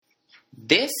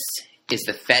This is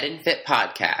the Fed and Fit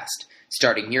podcast,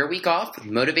 starting your week off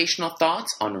with motivational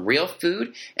thoughts on real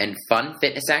food and fun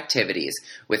fitness activities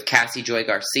with Cassie Joy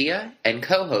Garcia and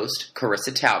co-host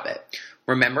Carissa Talbot.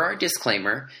 Remember our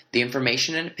disclaimer, the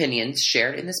information and opinions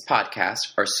shared in this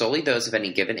podcast are solely those of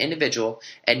any given individual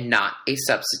and not a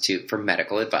substitute for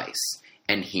medical advice.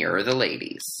 And here are the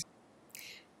ladies.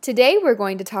 Today we're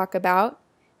going to talk about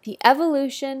the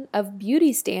evolution of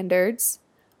beauty standards,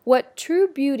 what true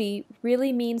beauty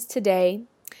really means today,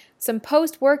 some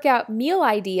post-workout meal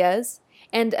ideas,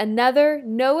 and another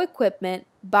no-equipment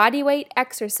bodyweight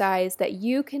exercise that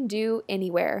you can do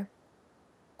anywhere.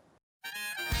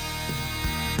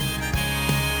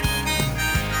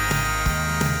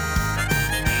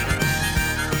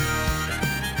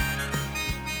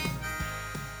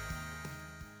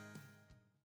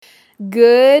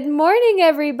 Good morning,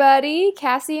 everybody.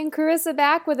 Cassie and Carissa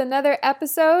back with another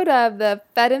episode of the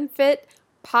Fed and Fit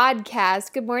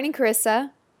podcast. Good morning,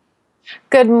 Carissa.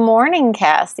 Good morning,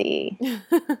 Cassie.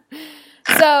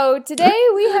 So today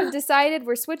we have decided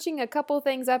we're switching a couple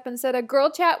things up. Instead of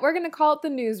girl chat, we're going to call it the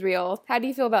newsreel. How do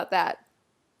you feel about that?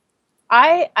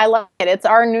 I like it. It's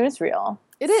our newsreel.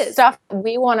 It is. Stuff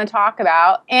we want to talk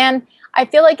about. And I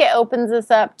feel like it opens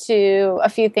us up to a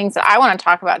few things that I want to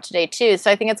talk about today too. So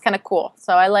I think it's kind of cool.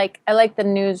 So I like the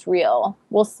newsreel.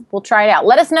 We'll try it out.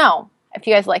 Let us know if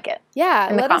you guys like it. Yeah,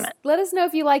 in the comments. Let us know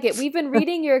if you like it. We've been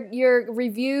reading your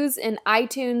reviews in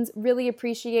iTunes. Really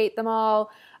appreciate them all.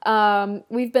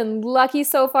 We've been lucky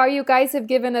so far. You guys have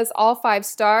given us all 5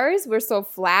 stars. We're so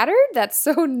flattered. That's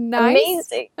so nice.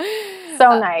 Amazing.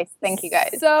 So nice. Thank you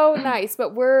guys. So nice.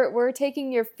 But we're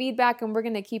taking your feedback and we're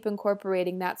going to keep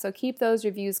incorporating that. So keep those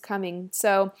reviews coming.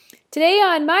 So today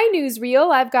on my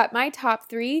newsreel, I've got my top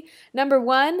 3. Number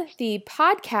 1, the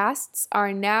podcasts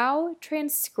are now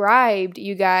transcribed,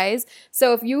 you guys.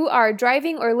 So if you are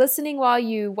driving or listening while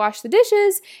you wash the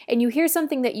dishes and you hear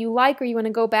something that you like or you want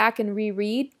to go back and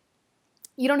reread,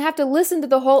 you don't have to listen to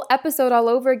the whole episode all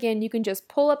over again. You can just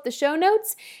pull up the show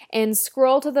notes and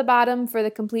scroll to the bottom for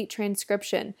the complete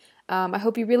transcription. I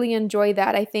hope you really enjoy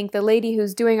that. I think the lady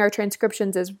who's doing our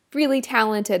transcriptions is really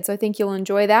talented, so I think you'll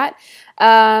enjoy that.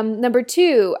 Number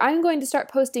 2, I'm going to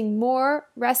start posting more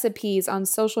recipes on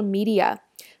social media.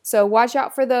 So watch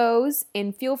out for those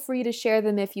and feel free to share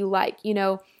them if you like. You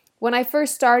know, when I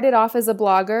first started off as a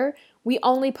blogger, we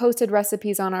only posted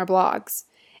recipes on our blogs.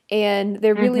 And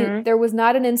there was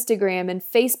not an Instagram, and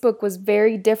Facebook was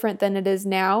very different than it is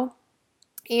now.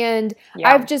 And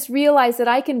I've just realized that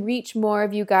I can reach more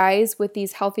of you guys with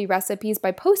these healthy recipes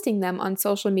by posting them on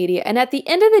social media. And at the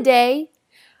end of the day,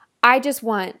 I just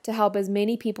want to help as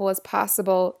many people as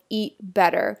possible eat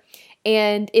better.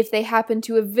 And if they happen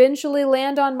to eventually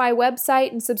land on my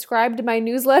website and subscribe to my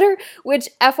newsletter, which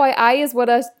FYI is what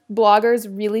us bloggers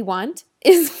really want,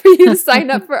 is for you to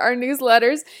sign up for our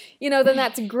newsletters, then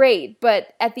that's great.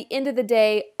 But at the end of the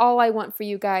day, all I want for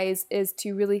you guys is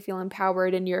to really feel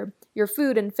empowered in your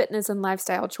food and fitness and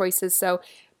lifestyle choices. So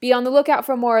be on the lookout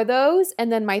for more of those.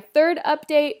 And then my third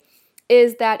update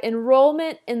is that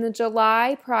enrollment in the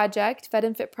July project, Fed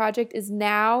and Fit project, is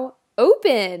now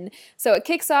open. So it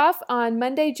kicks off on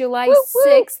Monday, July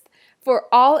 6th. For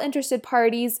all interested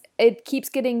parties. It keeps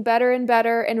getting better and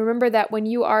better. And remember that when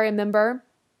you are a member,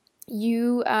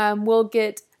 you will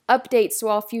get updates to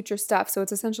all future stuff. So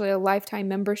it's essentially a lifetime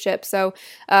membership. So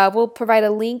we'll provide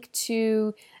a link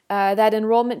to that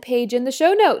enrollment page in the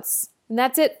show notes. And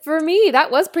that's it for me. That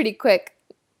was pretty quick.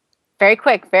 Very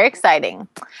quick, very exciting.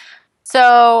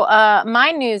 So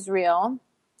my newsreel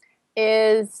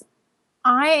is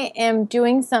I am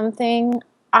doing something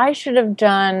I should have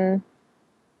done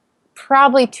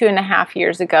probably 2.5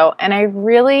 years ago, and I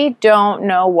really don't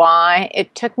know why.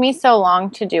 It took me so long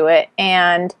to do it,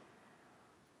 and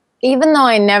even though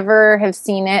I never have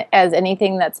seen it as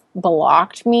anything that's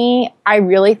blocked me, I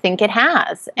really think it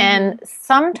has. Mm-hmm. And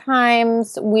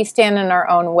sometimes we stand in our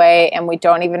own way and we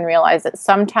don't even realize it.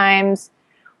 Sometimes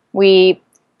we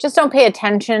just don't pay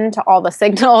attention to all the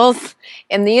signals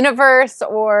in the universe,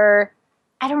 or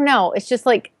I don't know. It's just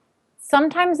like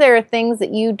sometimes there are things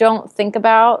that you don't think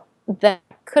about that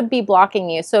could be blocking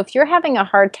you. So if you're having a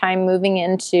hard time moving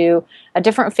into a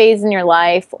different phase in your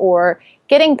life, or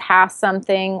getting past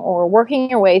something, or working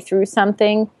your way through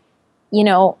something,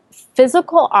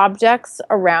 physical objects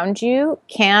around you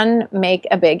can make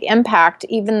a big impact,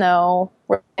 even though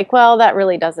we're like, well, that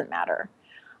really doesn't matter.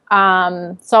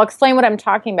 So I'll explain what I'm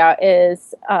talking about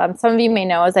is, some of you may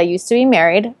know, as I used to be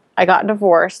married, I got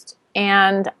divorced,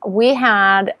 and we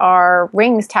had our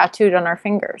rings tattooed on our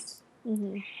fingers.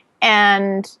 Mm-hmm.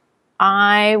 And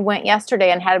I went yesterday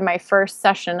and had my first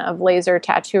session of laser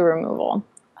tattoo removal.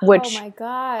 which oh my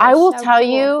gosh, I will how tell cool.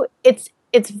 you,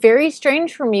 it's very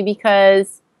strange for me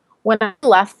because when I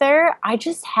left there, I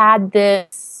just had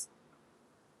this,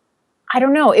 I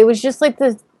don't know, it was just like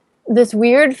this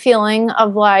weird feeling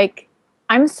of like,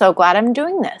 I'm so glad I'm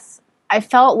doing this. I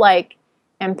felt like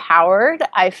empowered.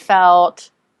 I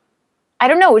felt, I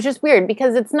don't know, it was just weird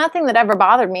because it's nothing that ever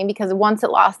bothered me because once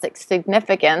it lost its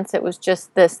significance, it was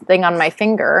just this thing on my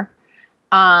finger.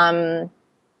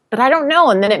 But I don't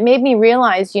know. And then it made me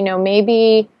realize,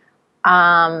 maybe,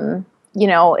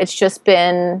 it's just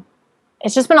been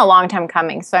a long time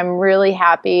coming. So I'm really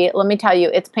happy. Let me tell you,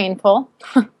 it's painful.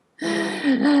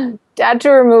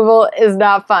 Tattoo removal is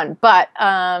not fun, but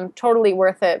totally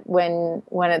worth it when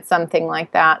it's something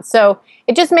like that. So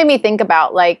it just made me think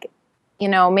about like,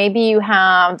 maybe you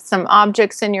have some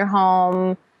objects in your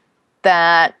home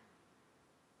that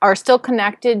are still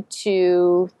connected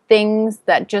to things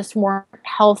that just weren't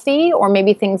healthy, or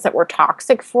maybe things that were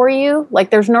toxic for you.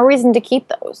 Like there's no reason to keep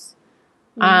those.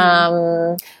 Like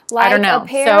I don't know. a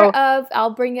pair of, I'll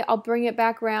bring it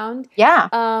back around.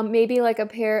 Yeah. Maybe like a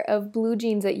pair of blue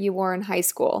jeans that you wore in high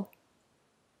school.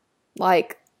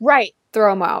 Like, right.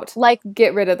 Throw them out. Like,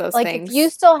 get rid of those like things. If you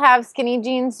still have skinny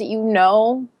jeans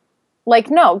that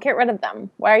like, no, get rid of them.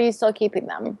 Why are you still keeping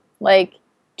them? Like,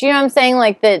 do you know what I'm saying?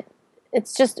 Like that,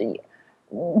 it's just,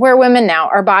 we're women now.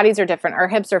 Our bodies are different. Our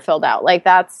hips are filled out. Like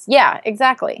that's, yeah,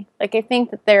 exactly. Like I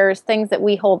think that there's things that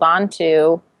we hold on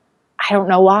to. I don't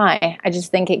know why. I just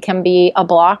think it can be a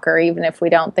blocker even if we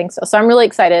don't think so. So I'm really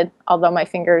excited, although my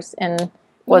fingers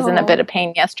was in a bit of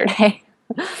pain yesterday.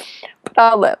 But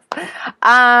I'll live.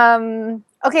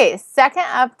 Okay, second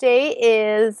update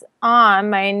is on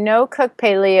my No Cook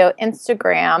Paleo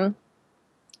Instagram.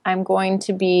 I'm going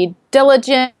to be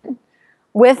diligent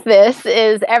with this.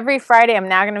 Is every Friday I'm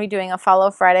now going to be doing a Follow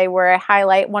Friday where I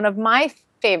highlight one of my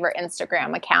favorite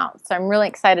Instagram accounts. So I'm really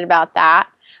excited about that.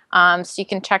 So you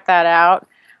can check that out.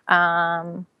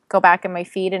 Go back in my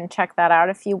feed and check that out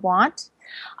if you want.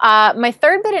 My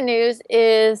third bit of news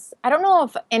is, I don't know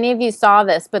if any of you saw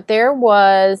this, but there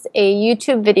was a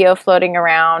YouTube video floating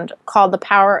around called The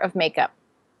Power of Makeup.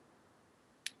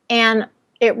 And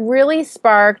it really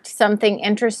sparked something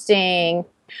interesting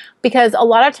because a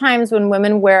lot of times when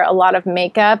women wear a lot of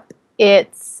makeup,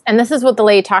 and this is what the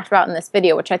lady talked about in this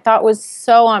video, which I thought was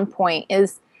so on point,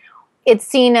 is it's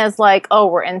seen as like, oh,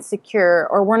 we're insecure,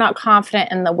 or we're not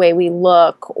confident in the way we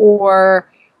look,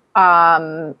 or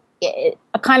it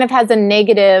kind of has a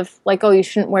negative, like, oh, you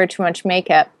shouldn't wear too much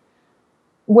makeup.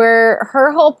 Where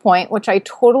her whole point, which I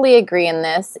totally agree in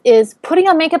this, is putting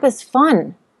on makeup is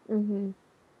fun. Mm-hmm.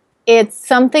 It's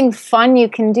something fun you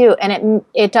can do, and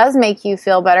it does make you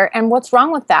feel better. And what's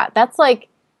wrong with that? That's like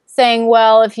saying,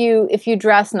 well, if you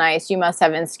dress nice, you must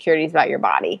have insecurities about your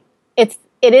body. It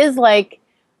is like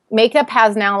makeup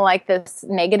has now like this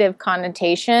negative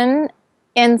connotation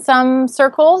in some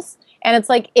circles. And it's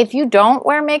like, if you don't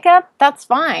wear makeup, that's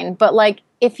fine. But like,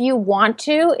 if you want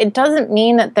to, it doesn't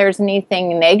mean that there's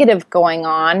anything negative going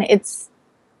on.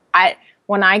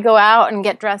 When I go out and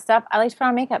get dressed up, I like to put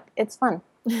on makeup. It's fun.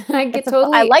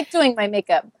 I like doing my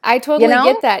makeup. I totally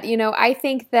get that. I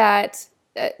think that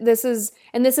this is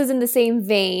in the same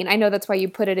vein. I know that's why you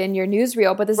put it in your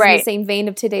newsreel, but this is in the same vein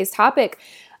of today's topic.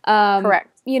 Correct.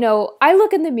 I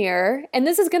look in the mirror, and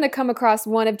this is going to come across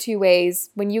one of two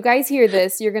ways. When you guys hear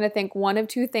this, you're going to think one of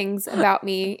two things about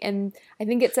me. And I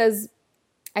think it says,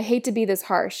 I hate to be this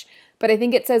harsh, but I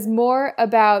think it says more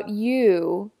about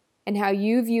you and how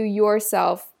you view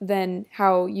yourself than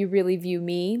how you really view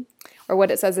me or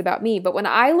what it says about me. But when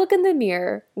I look in the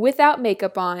mirror without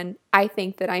makeup on, I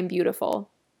think that I'm beautiful.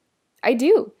 I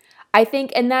do. I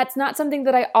think, and that's not something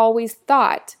that I always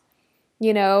thought.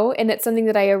 And it's something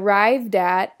that I arrived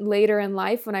at later in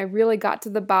life when I really got to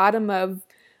the bottom of,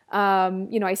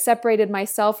 I separated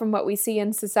myself from what we see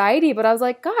in society, but I was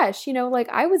like, gosh, like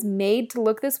I was made to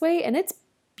look this way and it's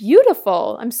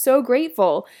beautiful. I'm so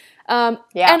grateful. And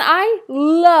I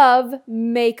love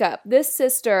makeup. This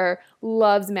sister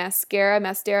loves mascara.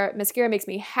 Mascara makes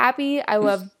me happy. I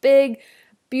love big,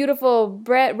 beautiful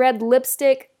red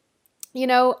lipstick.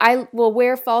 I will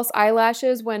wear false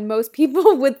eyelashes when most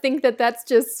people would think that that's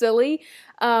just silly.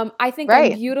 I think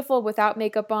I'm beautiful without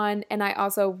makeup on, and I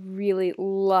also really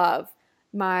love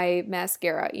my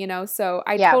mascara, so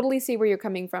I totally see where you're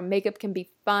coming from. Makeup can be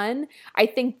fun. I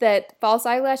think that false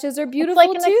eyelashes are beautiful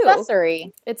too. It's like an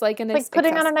accessory. It's like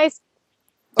putting on a nice,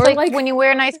 or like when you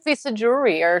wear a nice piece of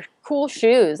jewelry or cool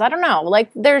shoes. I don't know. Like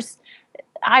there's,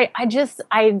 I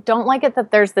don't like it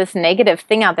that there's this negative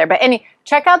thing out there. But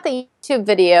check out the YouTube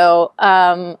video.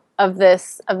 of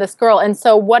this girl. And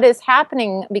so what is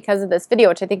happening because of this video,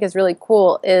 which I think is really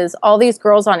cool, is all these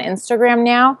girls on Instagram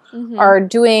now are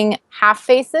doing half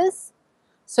faces.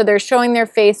 So they're showing their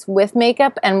face with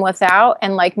makeup and without,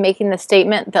 and like making the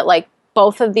statement that like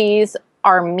both of these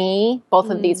are me, both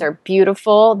of these are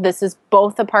beautiful. This is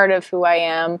both a part of who I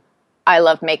am. I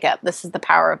love makeup. This is the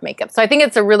power of makeup. So I think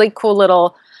it's a really cool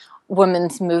little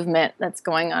women's movement that's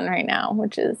going on right now,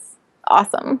 which is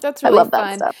awesome. That's really I love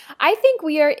fun. that stuff. I think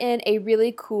we are in a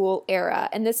really cool era,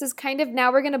 and this is kind of,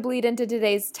 now we're going to bleed into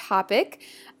today's topic.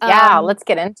 Yeah, let's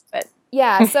get into it.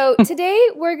 Yeah, so today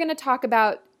we're going to talk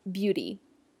about beauty.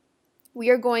 We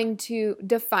are going to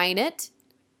define it.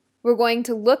 We're going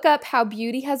to look up how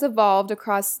beauty has evolved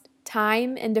across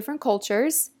time and different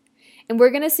cultures. And we're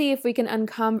going to see if we can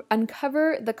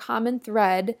uncover the common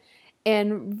thread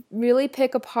and really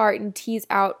pick apart and tease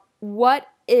out what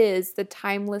is the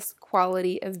timeless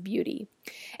quality of beauty.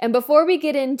 And before we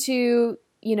get into,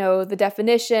 the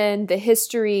definition, the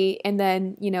history, and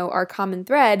then, our common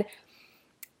thread,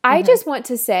 I just want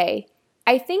to say,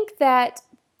 I think that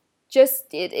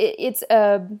it's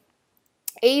a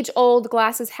age-old,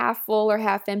 glass is half full or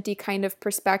half empty kind of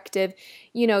perspective.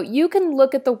 You can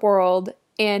look at the world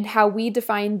and how we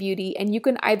define beauty, and you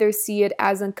can either see it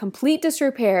as in complete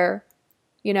disrepair,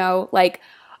 like,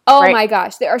 oh my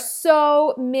gosh, there are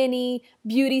so many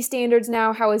beauty standards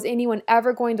now. How is anyone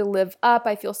ever going to live up?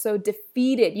 I feel so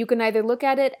defeated. You can either look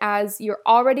at it as you're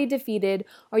already defeated,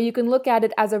 or you can look at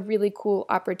it as a really cool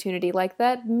opportunity, like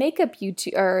that makeup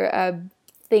YouTube or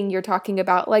thing you're talking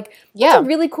about. Like, that's a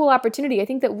really cool opportunity. I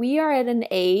think that we are at an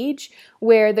age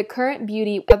where the current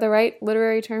beauty, is that the right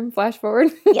literary term? Flash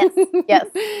forward? Yes.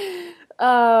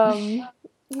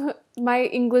 My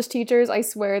English teachers, I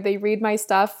swear, they read my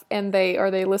stuff and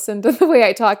they listen to the way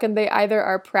I talk, and they either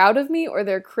are proud of me or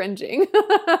they're cringing.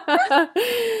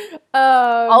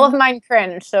 All of mine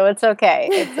cringe, so it's okay.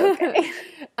 It's okay.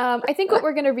 I think what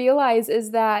we're going to realize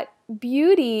is that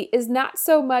beauty is not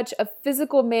so much a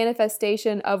physical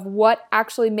manifestation of what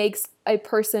actually makes a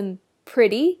person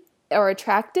pretty or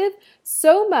attractive,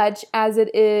 so much as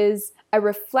it is a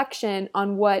reflection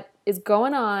on what is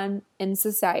going on in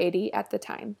society at the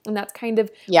time. And that's kind of,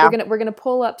 we're gonna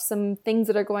pull up some things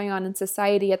that are going on in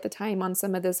society at the time on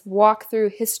some of this walk-through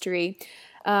history.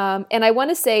 And I want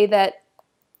to say that,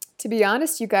 to be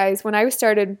honest, you guys, when I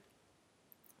started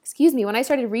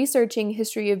researching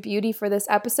history of beauty for this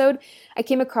episode, I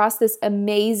came across this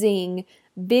amazing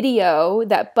video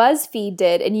that BuzzFeed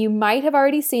did, and you might have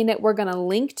already seen it. We're going to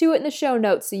link to it in the show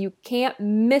notes so you can't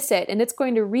miss it, and it's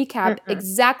going to recap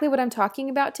exactly what I'm talking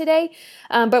about today.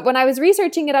 But when I was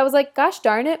researching it, I was like, gosh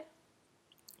darn it,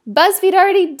 BuzzFeed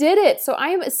already did it. So I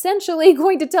am essentially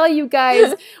going to tell you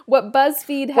guys what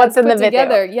BuzzFeed has put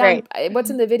together. Yeah, what's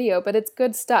in the video, but it's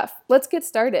good stuff. Let's get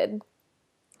started.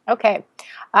 Okay.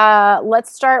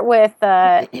 Let's start with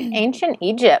ancient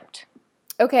Egypt.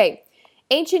 Okay.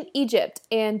 Ancient Egypt,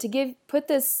 and to put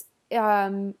this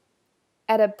at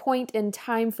a point in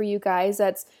time for you guys,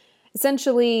 that's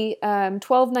essentially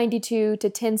 1292 to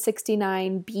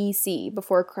 1069 BC,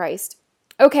 before Christ.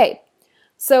 Okay,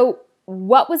 so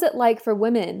what was it like for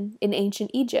women in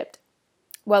ancient Egypt?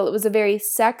 Well, it was a very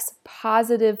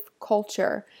sex-positive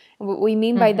culture. And what we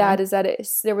mean by that is that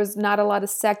there was not a lot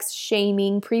of sex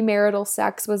shaming. Premarital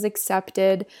sex was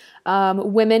accepted.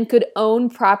 Women could own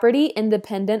property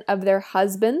independent of their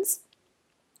husbands.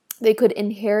 They could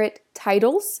inherit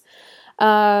titles.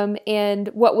 And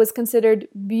what was considered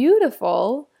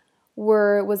beautiful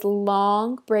was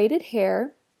long braided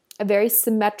hair, a very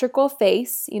symmetrical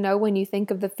face. When you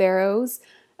think of the pharaohs,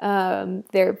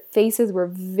 their faces were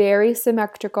very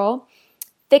symmetrical,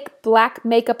 thick black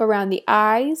makeup around the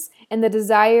eyes, and the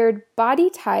desired body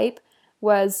type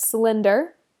was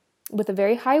slender with a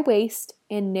very high waist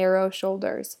and narrow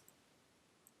shoulders.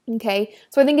 Okay,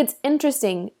 so I think it's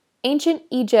interesting. Ancient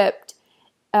Egypt,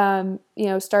 starting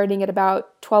at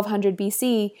about 1200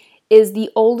 BC, is the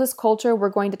oldest culture we're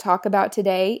going to talk about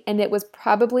today, and it was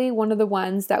probably one of the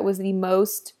ones that was the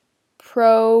most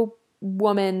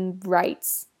pro-woman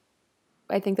rights.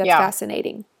 I think that's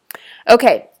fascinating.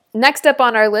 Okay, next up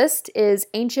on our list is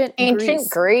ancient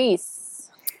Greece.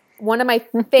 One of my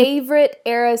favorite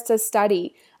eras to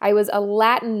study. I was a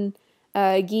Latin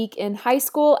geek in high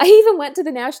school. I even went to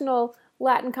the National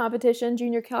Latin Competition,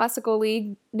 Junior Classical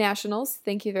League Nationals.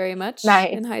 Thank you very much.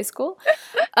 Nice. In high school.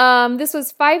 This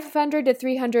was 500 to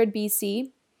 300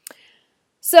 BC.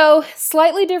 So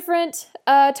slightly different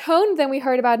tone than we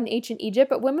heard about in ancient Egypt,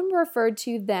 but women were referred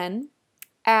to then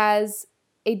as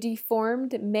a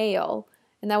deformed male.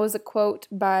 And that was a quote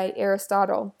by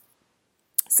Aristotle.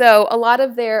 So a lot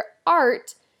of their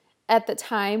art at the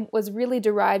time was really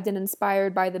derived and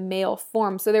inspired by the male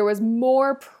form. So there was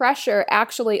more pressure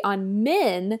actually on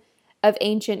men of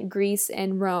ancient Greece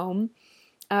and Rome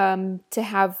to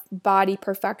have body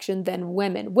perfection than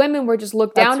women. Women were just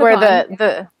looked down upon. That's where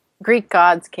the Greek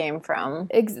gods came from.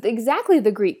 Exactly,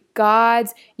 the Greek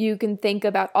gods. You can think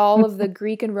about all of the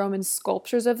Greek and Roman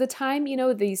sculptures of the time,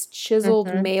 these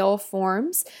chiseled male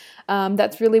forms.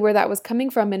 That's really where that was coming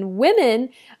from. And women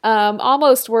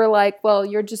almost were like, well,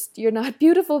 you're not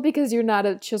beautiful because you're not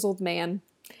a chiseled man.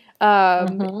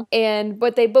 And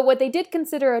what they did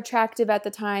consider attractive at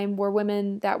the time were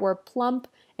women that were plump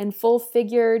and full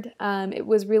figured. It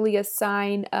was really a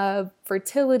sign of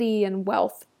fertility and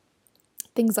wealth.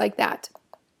 Things like that.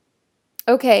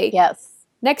 Okay. Yes.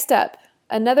 Next up,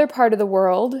 another part of the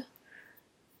world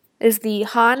is the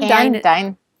Han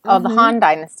Dynasty. The Han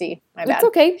Dynasty. My bad. It's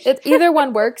okay. Either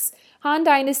one works. Han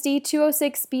Dynasty,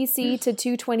 206 BC to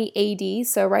 220 AD,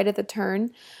 so right at the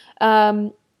turn.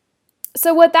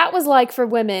 So what that was like for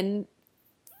women,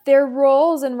 their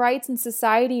roles and rights in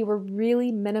society were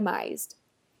really minimized.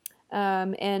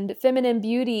 And feminine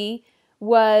beauty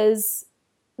was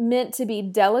meant to be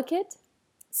delicate,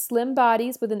 slim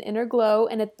bodies with an inner glow,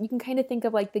 and you can kind of think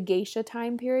of like the geisha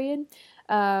time period.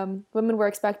 Women were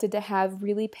expected to have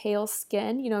really pale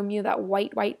skin, that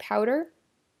white powder,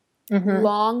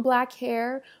 long black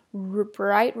hair,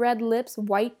 bright red lips,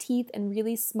 white teeth, and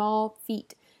really small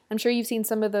feet. I'm sure you've seen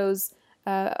some of those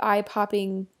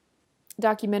eye-popping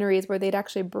documentaries where they'd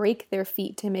actually break their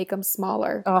feet to make them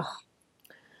smaller. Oh,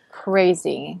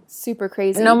 crazy. Super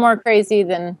crazy. No more crazy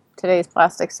than today's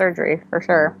plastic surgery, for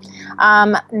sure.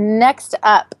 Next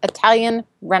up, Italian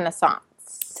Renaissance.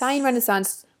 Italian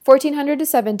Renaissance, 1400 to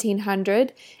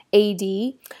 1700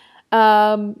 AD.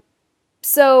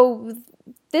 So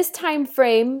this time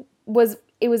frame was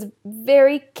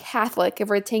very Catholic. If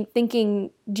we're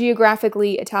thinking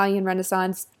geographically, Italian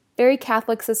Renaissance, very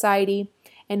Catholic society,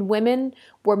 and women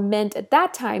were meant at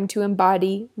that time to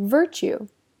embody virtue.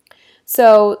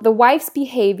 So the wife's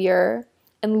behavior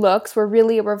and looks were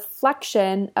really a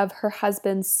reflection of her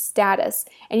husband's status.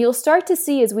 And you'll start to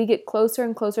see as we get closer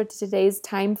and closer to today's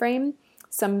time frame,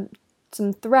 some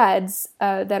threads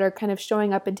that are kind of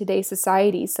showing up in today's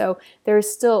society. So there's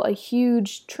still a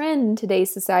huge trend in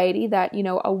today's society that,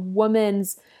 a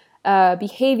woman's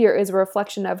behavior is a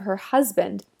reflection of her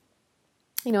husband.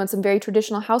 In some very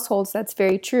traditional households, that's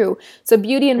very true. So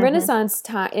beauty in Renaissance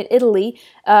time in Italy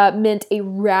meant a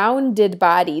rounded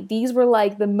body. These were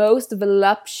like the most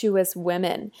voluptuous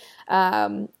women.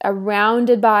 A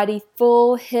rounded body,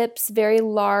 full hips, very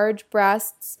large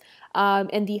breasts.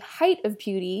 And the height of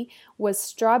beauty was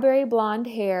strawberry blonde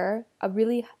hair, a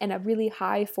really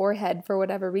high forehead for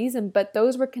whatever reason, but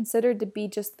those were considered to be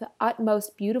just the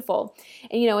utmost beautiful.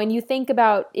 And and you think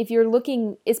about, if you're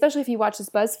looking, especially if you watch this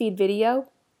BuzzFeed video,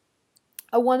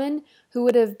 a woman who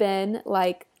would have been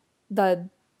like the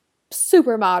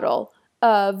supermodel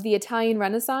of the Italian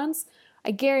Renaissance,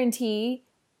 I guarantee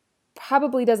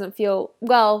probably doesn't feel,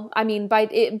 well, I mean, by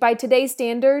today's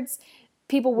standards,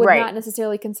 people would not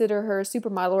necessarily consider her a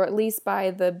supermodel, or at least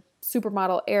by the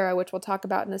supermodel era, which we'll talk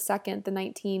about in a second, the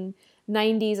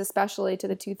 1990s especially to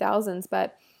the 2000s,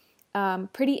 but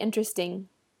pretty interesting.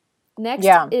 Next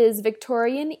is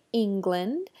Victorian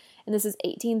England, and this is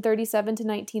 1837 to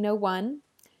 1901.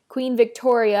 Queen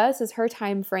Victoria, this is her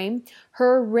time frame.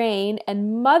 Her reign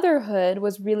and motherhood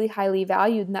was really highly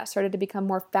valued, and that started to become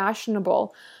more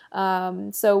fashionable.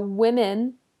 So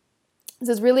women... This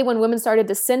is really when women started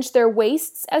to cinch their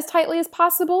waists as tightly as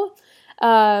possible.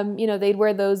 They'd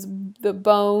wear the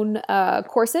bone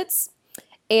corsets.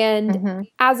 And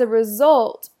as a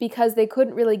result, because they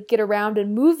couldn't really get around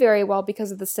and move very well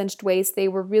because of the cinched waist, they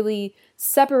were really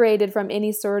separated from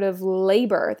any sort of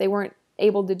labor. They weren't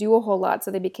able to do a whole lot,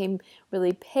 so they became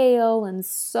really pale and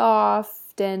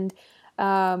soft and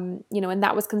and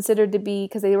that was considered to be,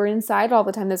 because they were inside all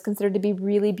the time, that's considered to be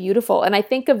really beautiful. And I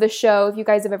think of the show, if you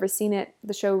guys have ever seen it,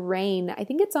 the show Reign, I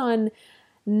think it's on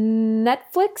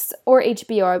Netflix or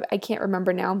HBO. I can't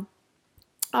remember now.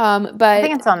 But I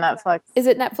think it's on Netflix. Is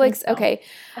it Netflix? So. Okay.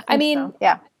 I mean, so.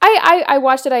 Yeah. I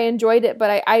watched it. I enjoyed it,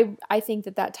 but I think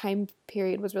that time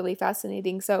period was really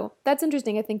fascinating. So that's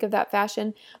interesting. I think of that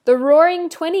fashion. The Roaring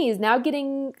Twenties, now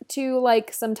getting to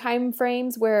like some time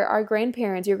frames where your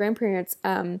grandparents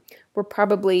were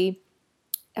probably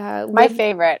my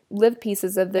favorite live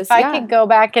pieces of this. If I could go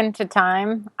back into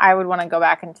time, I would want to go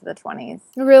back into the 20s.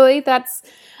 Really?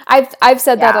 I've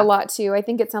said that a lot too. I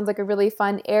think it sounds like a really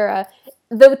fun era.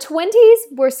 The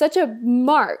 20s were such a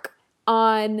mark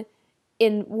in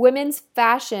women's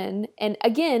fashion, and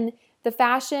again, the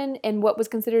fashion and what was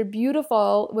considered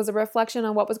beautiful was a reflection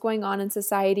on what was going on in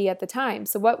society at the time.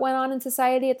 So what went on in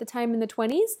society at the time in the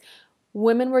 20s?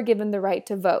 Women were given the right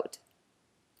to vote.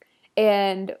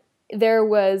 And there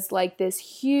was like this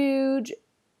huge,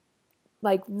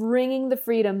 like ringing the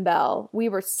freedom bell. We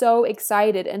were so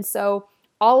excited. And so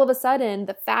all of a sudden,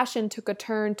 the fashion took a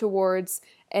turn towards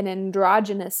an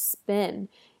androgynous spin.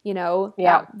 You know,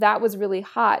 that was really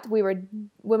hot.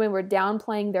 Women were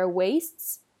downplaying their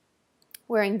waists,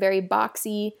 wearing very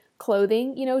boxy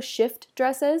clothing, you know, shift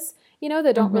dresses, you know,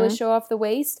 that don't really show off the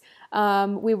waist.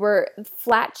 We were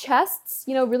flat chests,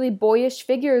 you know, really boyish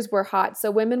figures were hot. So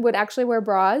women would actually wear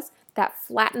bras that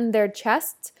flattened their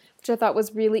chests, which I thought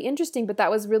was really interesting, but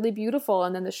that was really beautiful.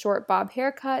 And then the short bob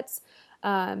haircuts.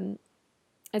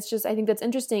 It's just, I think that's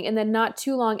interesting. And then not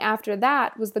too long after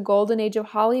that was the golden age of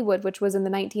Hollywood, which was in the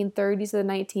 1930s to the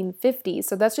 1950s.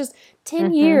 So that's just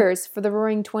 10 years for the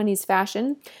roaring 20s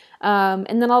fashion.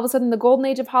 And then all of a sudden the golden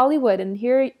age of Hollywood. And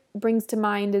here brings to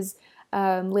mind is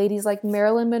ladies like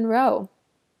Marilyn Monroe,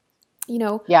 you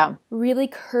know, really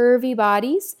curvy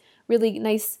bodies, really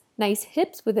nice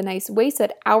hips with a nice waist,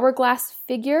 that hourglass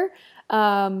figure.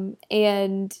 And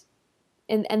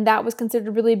that was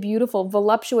considered really beautiful.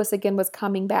 Voluptuous, again, was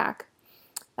coming back.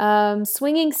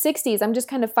 Swinging 60s. I'm just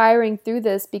kind of firing through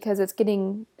this because it's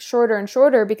getting shorter and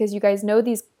shorter because you guys know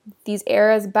these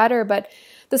eras better. But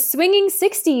the swinging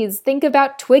 60s, think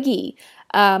about Twiggy.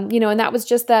 You know, and that was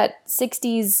just that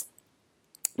 60s,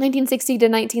 1960 to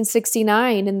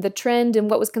 1969. And the trend and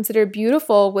what was considered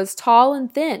beautiful was tall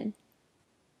and thin.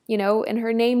 You know, and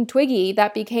her name Twiggy,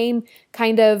 that became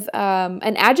kind of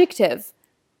an adjective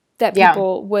that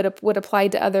people would apply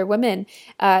to other women.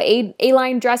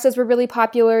 A-line dresses were really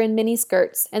popular in mini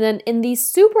skirts. And then in the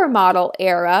supermodel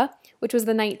era, which was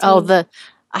the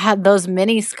I had those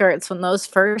mini skirts when those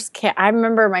first came. I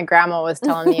remember my grandma was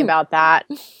telling me about that.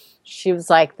 She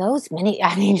was like,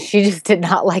 she just did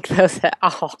not like those at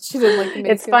all. She didn't like the mini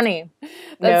It's skirts. funny.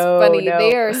 That's funny.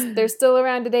 No. They're still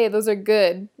around today. Those are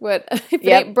good. If it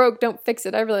ain't broke, don't fix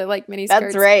it. I really like mini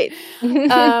skirts. That's right. The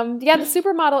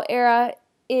supermodel era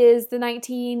is the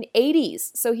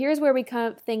 1980s. So here's where we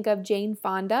think of Jane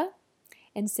Fonda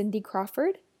and Cindy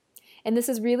Crawford. And this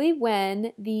is really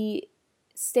when the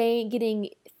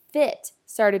getting fit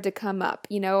started to come up,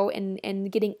 you know,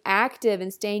 and getting active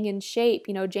and staying in shape,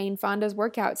 you know, Jane Fonda's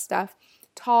workout stuff.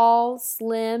 Tall,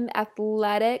 slim,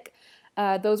 athletic.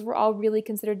 Those were all really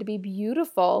considered to be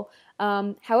beautiful.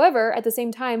 However, at the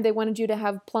same time, they wanted you to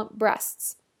have plump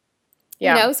breasts.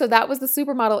 You know, so that was the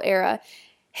supermodel era.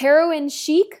 Heroin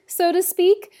chic, so to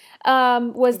speak,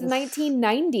 was the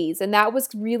 1990s, and that was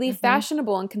really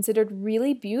fashionable and considered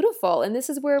really beautiful. And this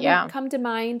is where we come to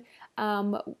mind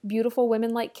beautiful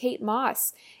women like Kate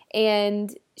Moss.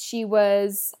 And she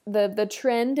was the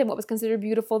trend, and what was considered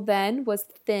beautiful then was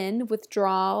thin,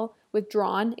 withdrawn,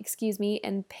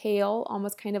 and pale,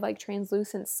 almost kind of like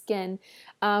translucent skin.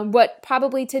 What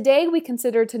probably today we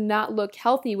consider to not look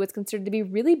healthy was considered to be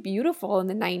really beautiful in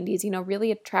the 90s, you know,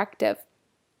 really attractive.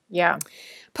 Yeah.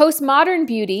 Postmodern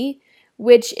beauty,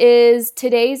 which is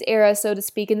today's era, so to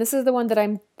speak, and this is the one that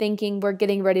I'm thinking we're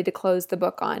getting ready to close the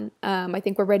book on. I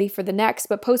think we're ready for the next,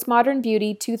 but postmodern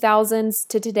beauty, 2000s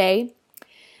to today,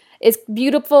 is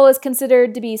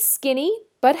considered to be skinny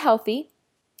but healthy,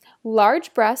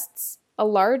 large breasts, a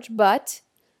large butt,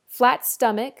 flat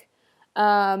stomach,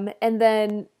 and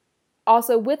then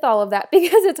also with all of that,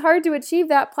 because it's hard to achieve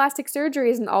that, plastic surgery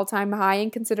is an all-time high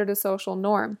and considered a social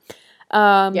norm. So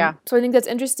I think that's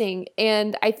interesting.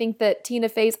 And I think that Tina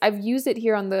Fey's, I've used it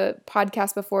here on the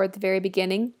podcast before at the very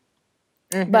beginning,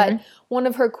 but one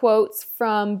of her quotes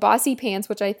from Bossy Pants,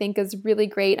 which I think is really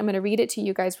great, I'm going to read it to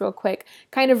you guys real quick,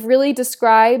 kind of really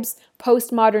describes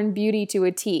postmodern beauty to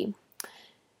a T.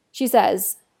 She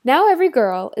says, "Now every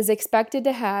girl is expected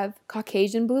to have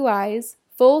Caucasian blue eyes,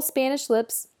 full Spanish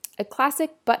lips, a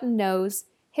classic button nose,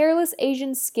 hairless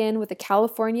Asian skin with a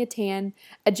California tan,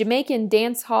 a Jamaican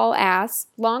dance hall ass,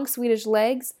 long Swedish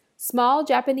legs, small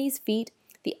Japanese feet,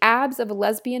 the abs of a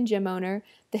lesbian gym owner,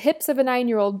 the hips of a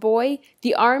 9-year-old boy,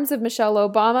 the arms of Michelle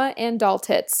Obama, and doll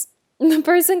tits." The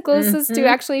person closest to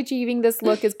actually achieving this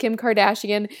look is Kim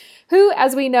Kardashian, who,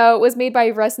 as we know, was made by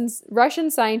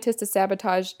Russian scientists to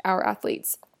sabotage our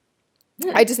athletes.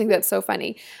 I just think that's so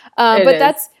funny.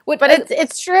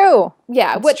 It's true.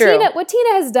 Yeah. What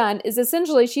Tina has done is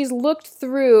essentially she's looked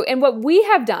through, and what we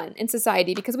have done in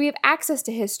society, because we have access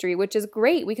to history, which is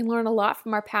great. We can learn a lot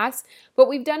from our past. What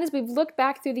we've done is we've looked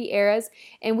back through the eras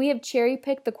and we have cherry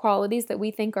picked the qualities that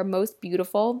we think are most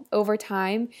beautiful over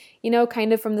time, you know,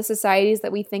 kind of from the societies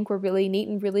that we think were really neat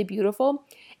and really beautiful.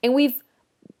 And we've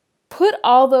put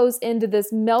all those into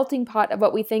this melting pot of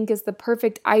what we think is the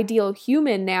perfect ideal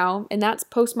human now, and that's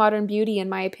postmodern beauty, in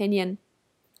my opinion.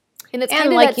 And it's kind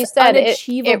of like you said,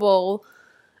 unachievable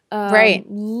right.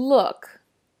 look.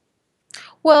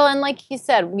 Well, and like you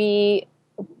said,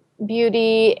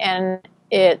 beauty, and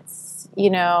it's,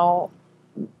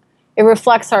 it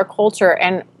reflects our culture.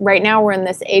 And right now we're in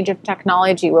this age of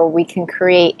technology where we can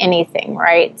create anything,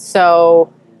 right?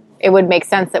 So it would make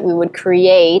sense that we would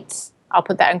create, I'll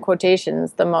put that in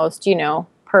quotations, the most,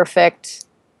 perfect,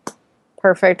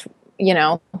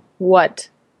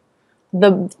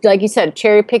 like you said,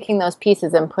 cherry picking those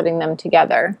pieces and putting them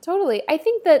together. Totally. I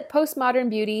think that postmodern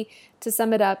beauty, to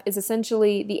sum it up, is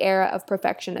essentially the era of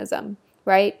perfectionism,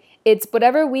 right? It's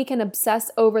whatever we can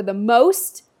obsess over the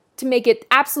most to make it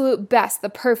absolute best, the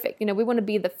perfect. We want to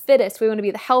be the fittest. We want to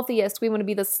be the healthiest. We want to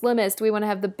be the slimmest. We want to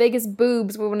have the biggest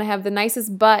boobs. We want to have the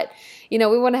nicest butt. We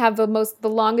want to have the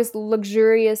longest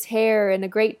luxurious hair and a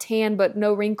great tan, but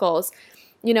no wrinkles.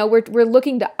 We're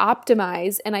looking to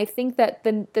optimize, and I think that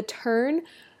the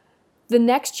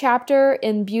next chapter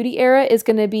in beauty era is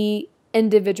going to be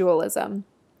individualism.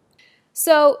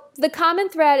 So the common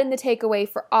thread and the takeaway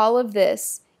for all of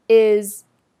this is,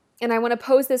 and I want to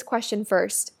pose this question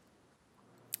first.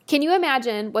 Can you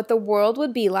imagine what the world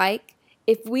would be like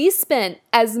if we spent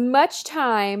as much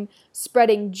time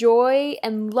spreading joy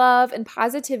and love and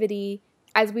positivity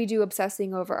as we do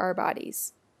obsessing over our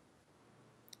bodies?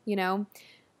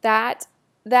 That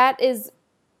is,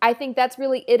 I think that's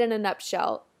really it in a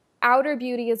nutshell. Outer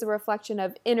beauty is a reflection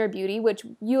of inner beauty, which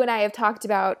you and I have talked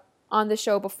about on the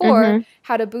show before,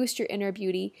 how to boost your inner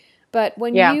beauty. But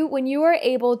when you are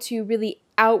able to really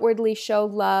outwardly show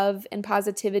love and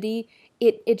positivity,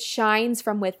 it shines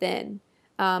from within.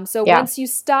 Once you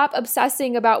stop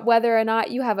obsessing about whether or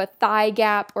not you have a thigh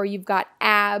gap or you've got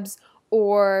abs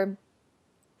or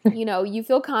you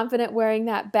feel confident wearing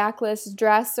that backless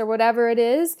dress or whatever it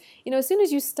is, as soon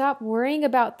as you stop worrying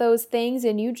about those things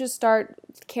and you just start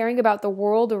caring about the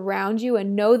world around you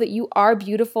and know that you are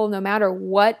beautiful no matter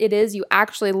what it is you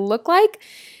actually look like,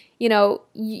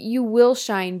 you will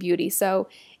shine beauty. So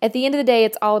at the end of the day,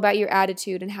 it's all about your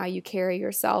attitude and how you carry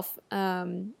yourself.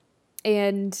 And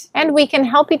we can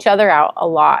help each other out a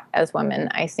lot as women,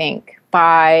 I think,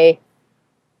 by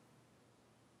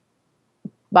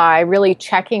really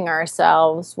checking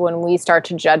ourselves when we start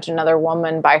to judge another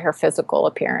woman by her physical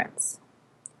appearance.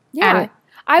 Yeah. And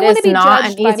I want to be not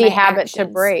judged an easy by my habit actions.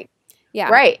 to break. Yeah.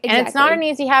 Right. Exactly. And it's not an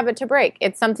easy habit to break.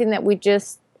 It's something that we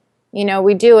just,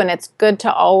 we do. And it's good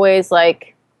to always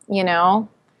check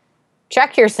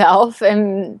yourself.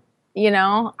 And,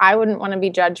 I wouldn't want to be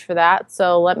judged for that.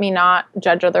 So let me not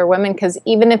judge other women, because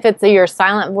even if it's your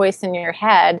silent voice in your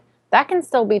head, that can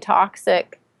still be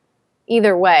toxic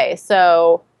either way.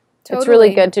 So It's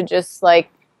really good to just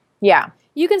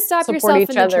you can stop yourself in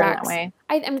the tracks.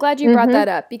 I'm glad you brought that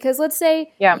up, because let's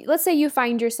say you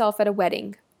find yourself at a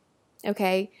wedding,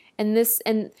 okay? And this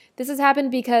has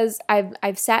happened because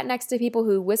I've sat next to people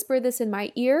who whisper this in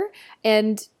my ear,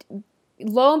 and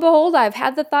lo and behold, I've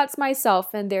had the thoughts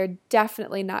myself, and they're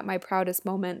definitely not my proudest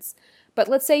moments. But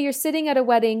let's say you're sitting at a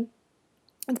wedding.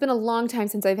 It's been a long time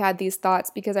since I've had these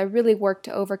thoughts because I really worked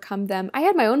to overcome them. I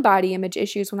had my own body image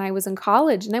issues when I was in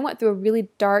college, and I went through a really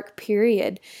dark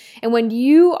period. And when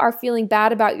you are feeling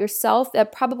bad about yourself,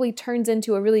 that probably turns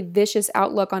into a really vicious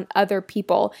outlook on other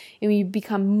people, and you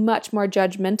become much more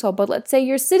judgmental. But let's say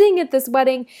you're sitting at this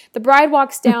wedding, the bride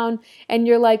walks down, and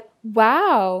you're like,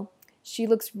 wow, she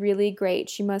looks really great.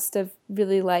 She must have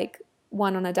really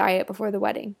went on a diet before the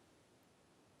wedding.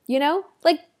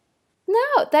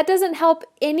 No, that doesn't help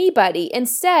anybody.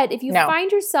 Instead, if you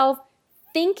find yourself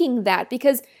thinking that,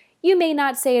 because you may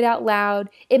not say it out loud,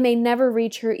 it may never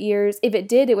reach her ears. If it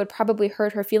did, it would probably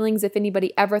hurt her feelings if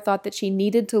anybody ever thought that she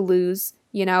needed to lose,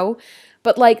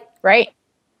 But right.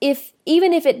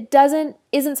 Even if it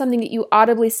isn't something that you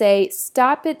audibly say,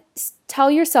 stop it, tell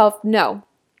yourself, no,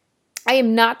 I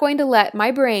am not going to let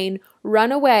my brain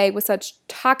run away with such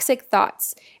toxic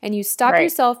thoughts. And you stop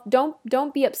yourself.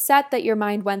 Don't be upset that your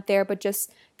mind went there, but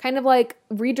just kind of like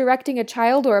redirecting a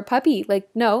child or a puppy.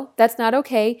 No, that's not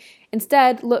okay.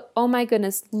 Instead, look, oh my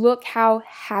goodness, look how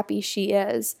happy she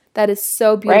is. That is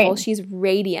so beautiful. She's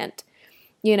radiant.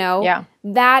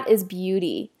 That is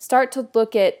beauty. Start to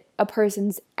look at a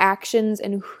person's actions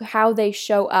and how they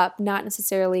show up, not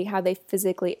necessarily how they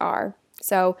physically are.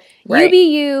 So you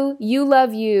be you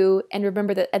love you, and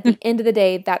remember that at the end of the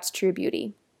day, that's true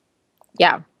beauty.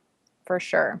 Yeah, for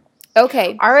sure.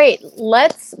 Okay. All right,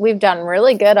 we've done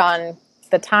really good on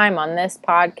the time on this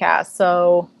podcast.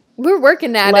 So we're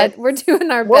working at it. We're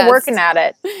doing our best. We're working at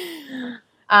it.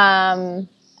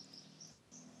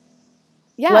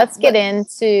 Yeah. Let's get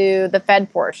into the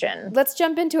fed portion. Let's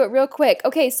jump into it real quick.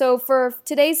 Okay, so for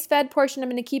today's fed portion, I'm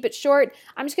going to keep it short.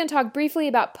 I'm just going to talk briefly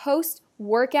about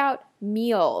post-workout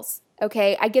meals.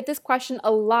 Okay, I get this question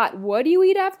a lot. What do you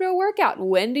eat after a workout?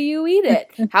 When do you eat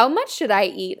it? How much should I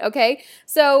eat? Okay,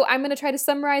 so I'm going to try to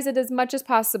summarize it as much as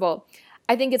possible.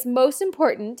 I think it's most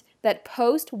important that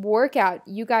post-workout,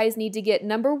 you guys need to get,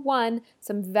 number one,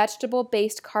 some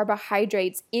vegetable-based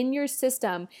carbohydrates in your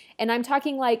system. And I'm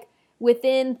talking like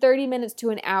within 30 minutes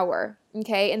to an hour,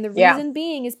 okay? And the reason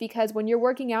being is because when you're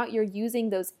working out, you're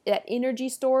using those energy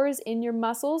stores in your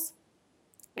muscles,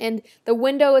 and the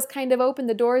window is kind of open,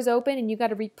 the door is open, and you got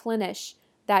to replenish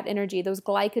that energy, those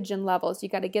glycogen levels. You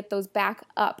got to get those back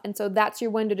up. And so that's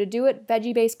your window to do it.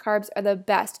 Veggie-based carbs are the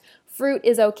best. Fruit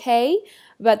is okay,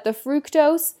 but the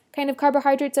fructose kind of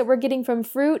carbohydrates that we're getting from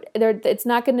fruit, it's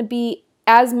not going to be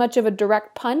as much of a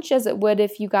direct punch as it would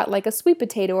if you got like a sweet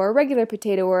potato or a regular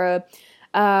potato or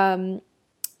a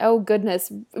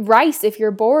rice if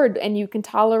you're bored and you can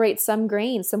tolerate some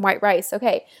grains, some white rice.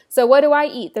 Okay, so what do I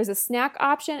eat? There's a snack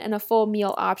option and a full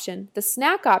meal option. The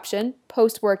snack option,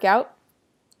 post-workout,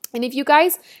 and if you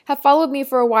guys have followed me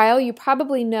for a while, you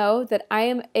probably know that I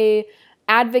am a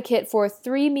advocate for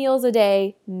 3 meals a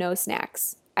day, no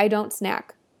snacks. I don't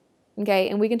snack. Okay,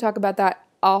 and we can talk about that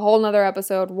a whole nother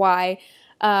episode, why.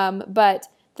 But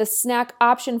the snack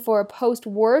option for a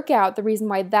post-workout, the reason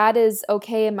why that is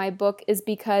okay in my book is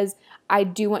because I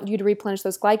do want you to replenish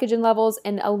those glycogen levels,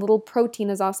 and a little protein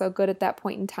is also good at that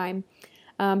point in time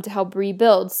to help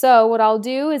rebuild. So what I'll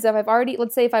do is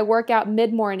let's say if I work out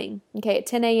mid-morning, okay, at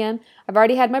 10 a.m., I've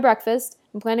already had my breakfast.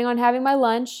 I'm planning on having my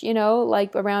lunch,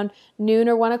 like around noon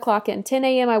or 1 o'clock. At 10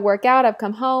 a.m. I work out, I've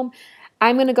come home.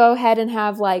 I'm going to go ahead and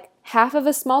have like half of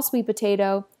a small sweet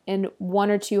potato and 1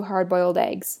 or 2 hard-boiled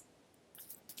eggs.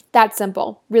 That's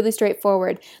simple, really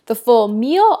straightforward. The full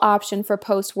meal option for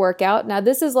post-workout, now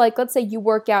this is like, let's say you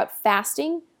work out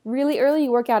fasting really early,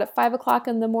 you work out at 5 o'clock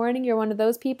in the morning, you're one of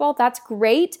those people, that's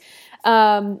great.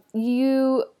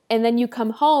 And then you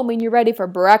come home and you're ready for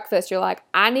breakfast. You're like,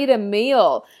 I need a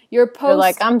meal. You're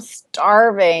like, I'm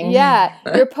starving. Yeah,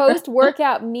 your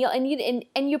post-workout meal.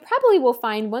 And you probably will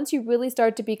find once you really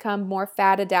start to become more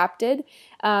fat adapted,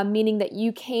 meaning that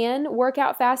you can work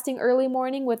out fasting early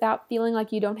morning without feeling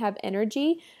like you don't have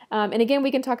energy. And again,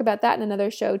 we can talk about that in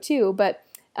another show too. But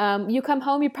you come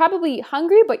home, you're probably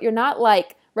hungry, but you're not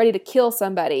like ready to kill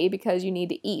somebody because you need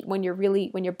to eat when your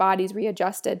body's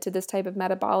readjusted to this type of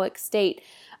metabolic state.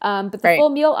 But the full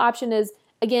meal option is,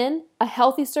 again, a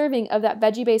healthy serving of that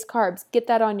veggie-based carbs. Get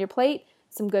that on your plate,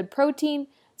 some good protein,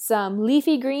 some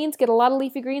leafy greens. Get a lot of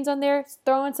leafy greens on there.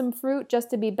 Throw in some fruit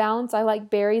just to be balanced. I like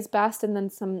berries best, and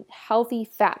then some healthy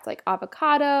fats like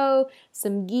avocado,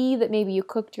 some ghee that maybe you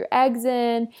cooked your eggs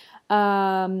in.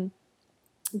 Nuts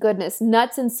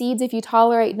and seeds. If you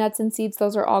tolerate nuts and seeds,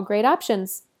 those are all great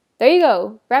options. There you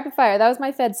go. Rapid fire. That was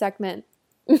my Fed segment.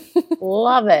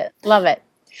 Love it. Love it.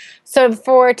 So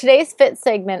for today's fit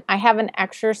segment, I have an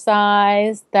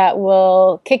exercise that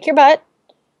will kick your butt,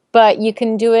 but you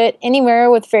can do it anywhere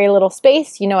with very little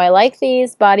space. I like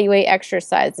these body weight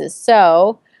exercises.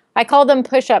 So I call them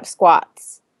push-up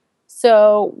squats.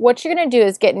 So what you're going to do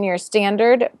is get in your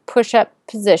standard push-up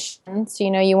position. So,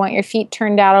 you want your feet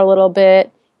turned out a little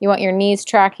bit. You want your knees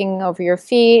tracking over your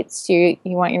feet. So you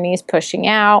want your knees pushing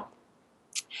out.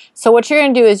 So what you're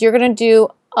going to do is you're going to do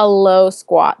a low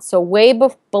squat, so way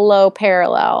below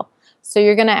parallel. So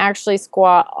you're going to actually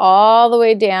squat all the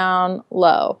way down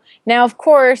low. Now, of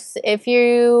course, if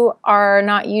you are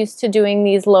not used to doing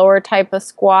these lower type of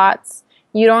squats,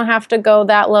 you don't have to go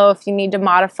that low. If you need to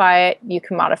modify it, you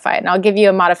can modify it. And I'll give you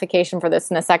a modification for this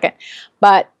in a second.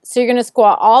 But so you're going to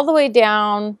squat all the way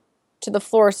down to the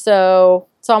floor. So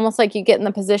it's almost like you get in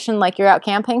the position like you're out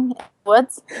camping in the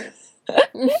woods.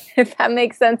 If that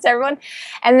makes sense to everyone.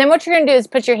 And then what you're going to do is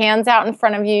put your hands out in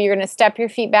front of you. You're going to step your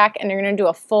feet back and you're going to do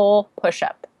a full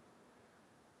push-up.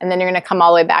 And then you're going to come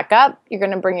all the way back up. You're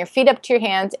going to bring your feet up to your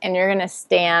hands and you're going to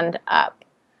stand up.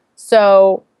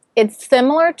 So it's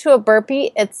similar to a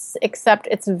burpee, except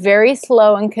it's very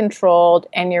slow and controlled,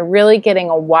 and you're really getting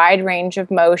a wide range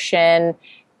of motion.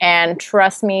 And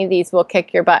trust me, these will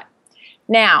kick your butt.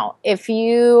 Now, if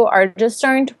you are just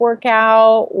starting to work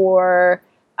out, or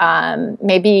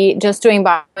maybe just doing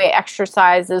body weight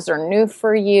exercises are new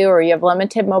for you, or you have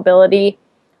limited mobility,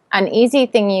 an easy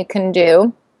thing you can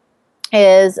do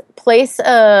is place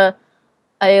a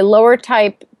lower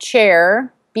type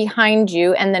chair behind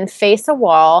you and then face a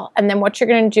wall. And then what you're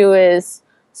going to do is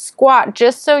squat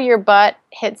just so your butt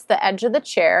hits the edge of the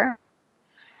chair.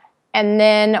 And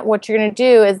then what you're going to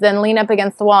do is then lean up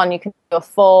against the wall and you can do a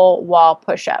full wall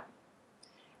push-up.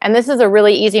 And this is a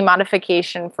really easy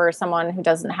modification for someone who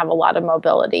doesn't have a lot of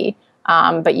mobility,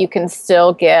 but you can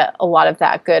still get a lot of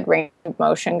that good range of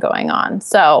motion going on.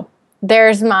 So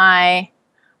there's my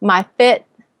fit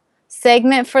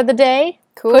segment for the day.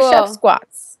 Cool. Push-up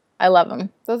squats. I love them.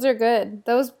 Those are good.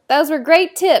 Those were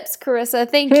great tips, Carissa.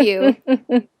 Thank you.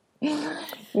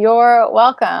 You're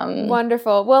welcome.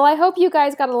 Wonderful. Well, I hope you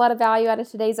guys got a lot of value out of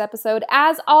today's episode.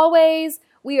 As always,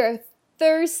 we are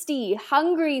thirsty,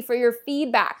 hungry for your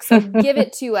feedback. So give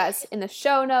it to us in the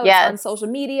show notes, on social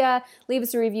media. Leave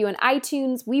us a review on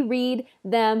iTunes. We read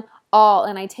them all,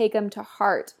 and I take them to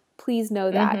heart. Please know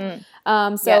that.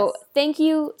 Thank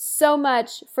you so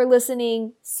much for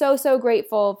listening. So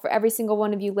grateful for every single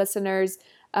one of you listeners.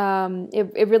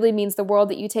 It really means the world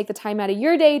that you take the time out of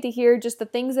your day to hear just the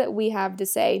things that we have to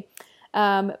say.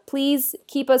 Please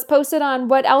keep us posted on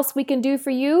what else we can do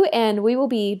for you, and we will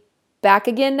be back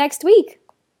again next week.